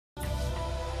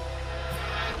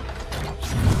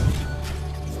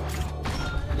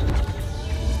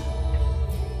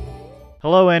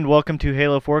Hello and welcome to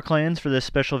Halo 4 Clans for this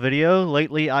special video.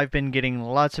 Lately I've been getting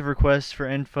lots of requests for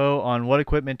info on what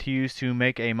equipment to use to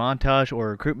make a montage or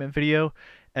recruitment video,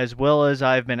 as well as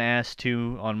I've been asked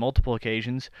to, on multiple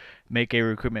occasions, make a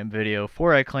recruitment video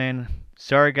for a clan.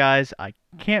 Sorry guys, I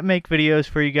can't make videos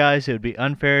for you guys. It would be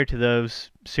unfair to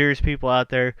those serious people out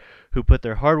there who put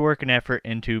their hard work and effort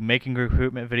into making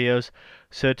recruitment videos.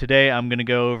 So today I'm going to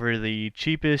go over the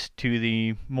cheapest to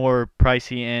the more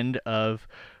pricey end of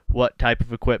what type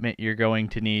of equipment you're going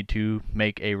to need to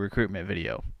make a recruitment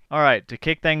video. Alright, to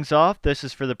kick things off, this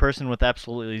is for the person with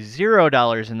absolutely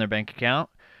 $0 in their bank account.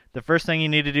 The first thing you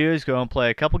need to do is go and play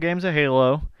a couple games of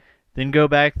Halo, then go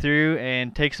back through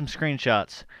and take some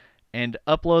screenshots, and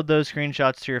upload those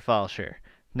screenshots to your file share.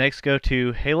 Next, go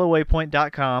to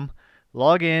halowaypoint.com,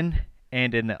 log in,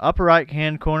 and in the upper right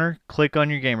hand corner, click on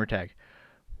your gamertag.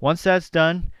 Once that's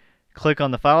done, click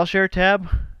on the file share tab.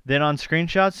 Then on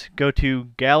screenshots, go to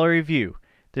gallery view.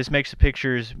 This makes the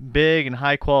pictures big and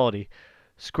high quality.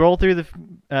 Scroll through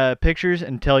the pictures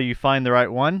until you find the right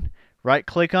one. Right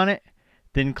click on it,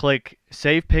 then click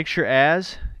save picture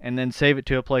as, and then save it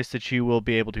to a place that you will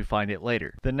be able to find it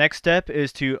later. The next step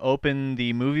is to open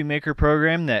the Movie Maker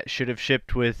program that should have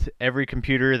shipped with every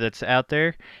computer that's out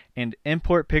there and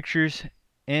import pictures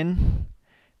in.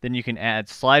 Then you can add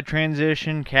slide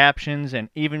transition, captions, and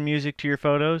even music to your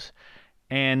photos.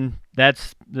 And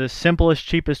that's the simplest,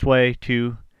 cheapest way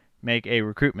to make a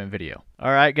recruitment video.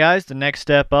 Alright guys, the next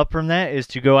step up from that is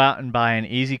to go out and buy an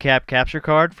EasyCap capture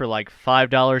card for like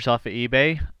 $5 off of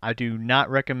eBay. I do not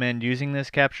recommend using this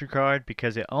capture card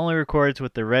because it only records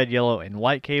with the red, yellow, and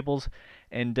white cables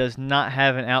and does not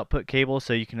have an output cable,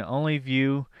 so you can only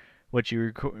view what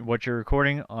you're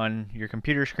recording on your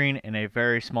computer screen in a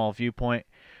very small viewpoint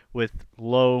with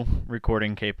low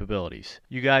recording capabilities.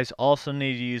 You guys also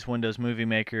need to use Windows Movie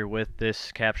Maker with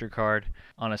this capture card.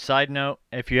 On a side note,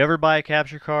 if you ever buy a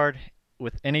capture card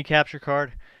with any capture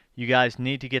card, you guys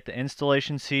need to get the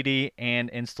installation CD and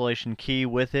installation key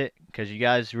with it because you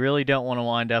guys really don't want to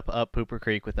wind up Pooper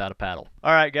Creek without a paddle.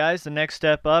 Alright guys, the next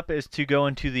step up is to go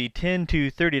into the $10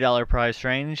 to $30 price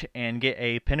range and get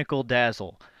a Pinnacle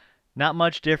Dazzle. Not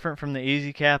much different from the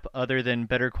EasyCap other than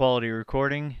better quality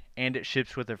recording, and it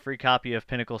ships with a free copy of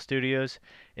Pinnacle Studios.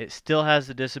 It still has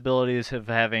the disabilities of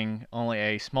having only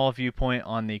a small viewpoint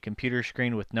on the computer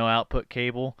screen with no output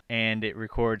cable, and it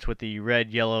records with the red,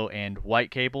 yellow, and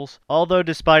white cables. Although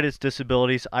despite its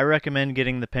disabilities, I recommend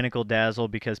getting the Pinnacle Dazzle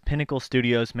because Pinnacle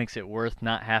Studios makes it worth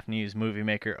not having to use Movie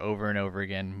Maker over and over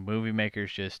again. Movie Maker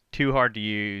is just too hard to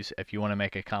use if you want to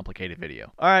make a complicated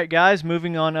video. Alright guys,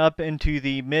 moving on up into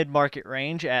the mid-market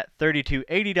range at $30 to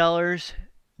 $80.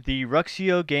 The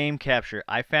Ruxio Game Capture.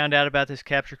 I found out about this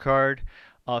capture card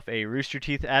off a Rooster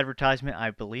Teeth advertisement. I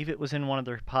believe it was in one of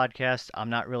their podcasts. I'm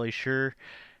not really sure.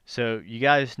 So you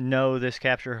guys know this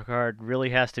capture card really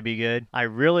has to be good. I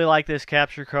really like this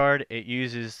capture card. It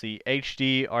uses the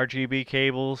HD RGB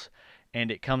cables and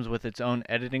it comes with its own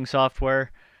editing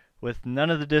software. With none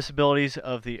of the disabilities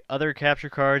of the other capture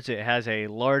cards, it has a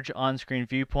large on-screen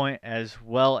viewpoint as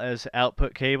well as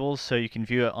output cables so you can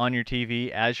view it on your TV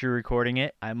as you're recording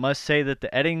it. I must say that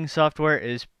the editing software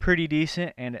is pretty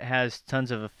decent and it has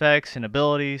tons of effects and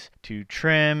abilities to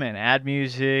trim and add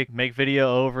music, make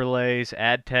video overlays,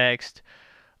 add text,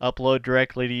 upload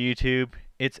directly to YouTube.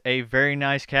 It's a very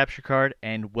nice capture card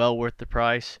and well worth the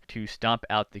price to stomp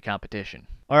out the competition.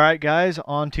 Alright guys,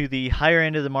 on to the higher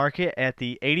end of the market at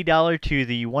the $80 to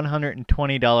the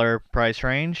 $120 price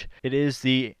range. It is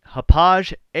the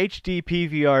Hauppauge HD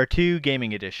PVR2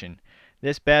 Gaming Edition.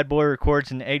 This bad boy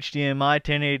records in HDMI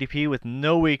 1080p with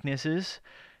no weaknesses.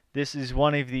 This is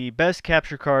one of the best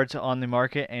capture cards on the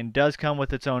market and does come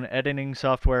with its own editing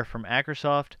software from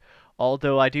Acrosoft.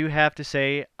 Although I do have to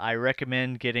say I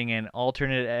recommend getting an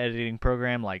alternate editing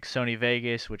program like Sony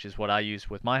Vegas, which is what I use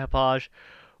with my Hauppauge.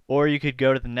 Or you could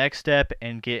go to the next step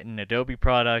and get an Adobe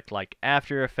product like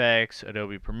After Effects,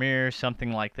 Adobe Premiere,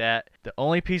 something like that. The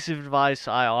only piece of advice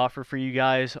I offer for you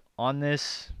guys on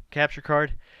this capture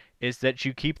card is that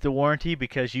you keep the warranty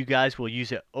because you guys will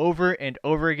use it over and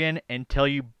over again until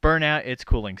you burn out its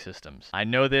cooling systems. I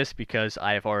know this because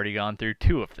I have already gone through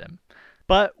 2 of them.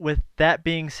 But with that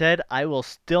being said, I will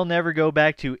still never go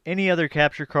back to any other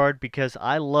capture card because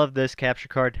I love this capture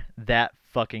card that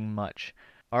fucking much.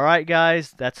 Alright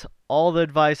guys, that's all the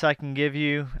advice I can give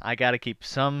you. I gotta keep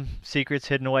some secrets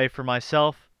hidden away for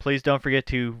myself. Please don't forget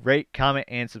to rate, comment,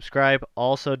 and subscribe.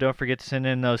 Also, don't forget to send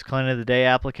in those Clan of the Day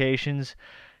applications.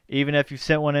 Even if you've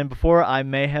sent one in before, I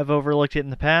may have overlooked it in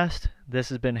the past. This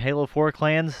has been Halo 4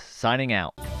 Clans, signing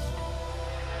out.